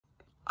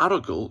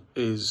AROGL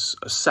is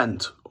a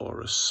scent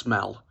or a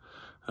smell.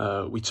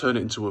 We turn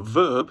it into a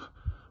verb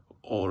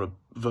or a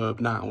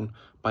verb noun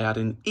by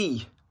adding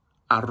E,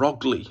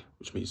 AROGLI,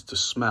 which means to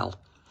smell.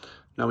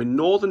 Now in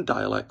northern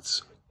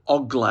dialects,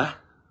 OGLE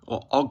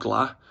or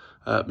OGLA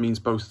means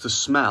both to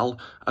smell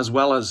as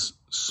well as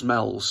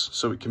smells,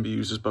 so it can be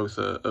used as both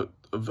a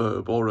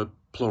verb or a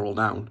plural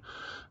noun.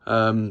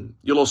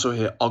 You'll also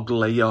hear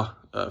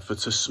OGLEUO for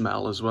to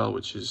smell as well,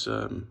 which is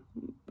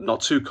not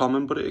too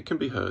common, but it can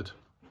be heard.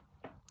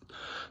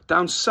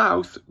 Down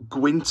south,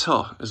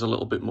 GWYNTO is a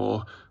little bit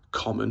more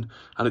common,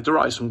 and it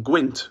derives from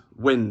GWYNT,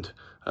 wind,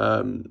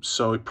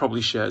 so it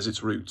probably shares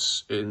its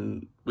roots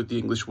with the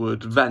English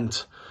word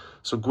vent.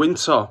 So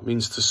GWYNTO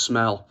means to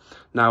smell.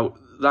 Now,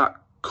 that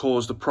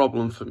caused a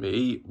problem for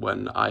me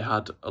when I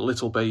had a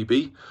little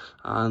baby,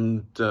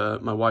 and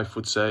my wife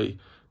would say,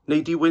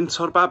 "WNEI DI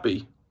WYNTO'R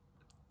BABI,"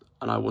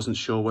 and I wasn't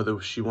sure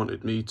whether she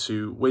wanted me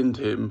to wind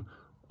him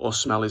or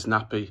smell his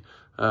nappy.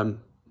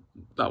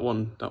 That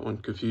one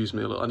confused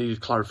me a little. I needed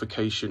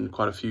clarification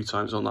quite a few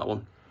times on that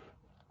one.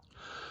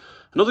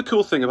 Another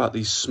cool thing about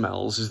these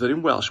smells is that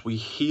in Welsh we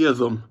hear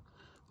them.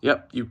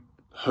 Yep, you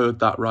heard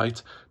that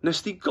right.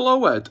 Wnest ti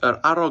glywed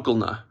AROGL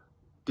na?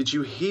 Did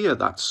you hear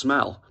that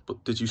smell?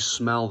 But did you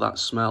smell that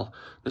smell?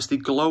 Wnest ti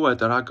glywed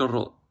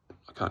AROGL?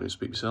 I can't even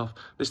speak myself.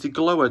 Wnest ti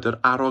glywed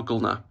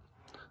AROGL na?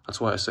 That's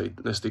why I say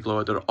wnest ti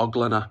glywed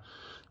OGLA na.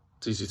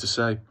 It's easy to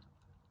say.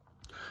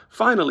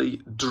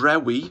 Finally,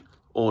 drewi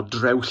or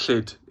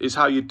drewllyd is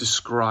how you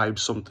describe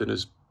something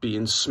as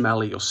being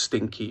smelly or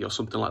stinky or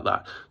something like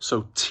that.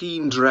 So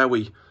ti'n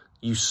drewi,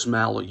 you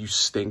smell or you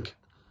stink.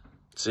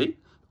 See,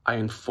 I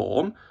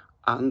inform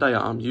and I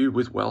arm you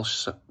with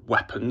Welsh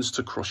weapons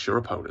to crush your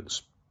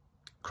opponents.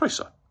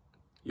 Croeso,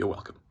 you're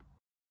welcome.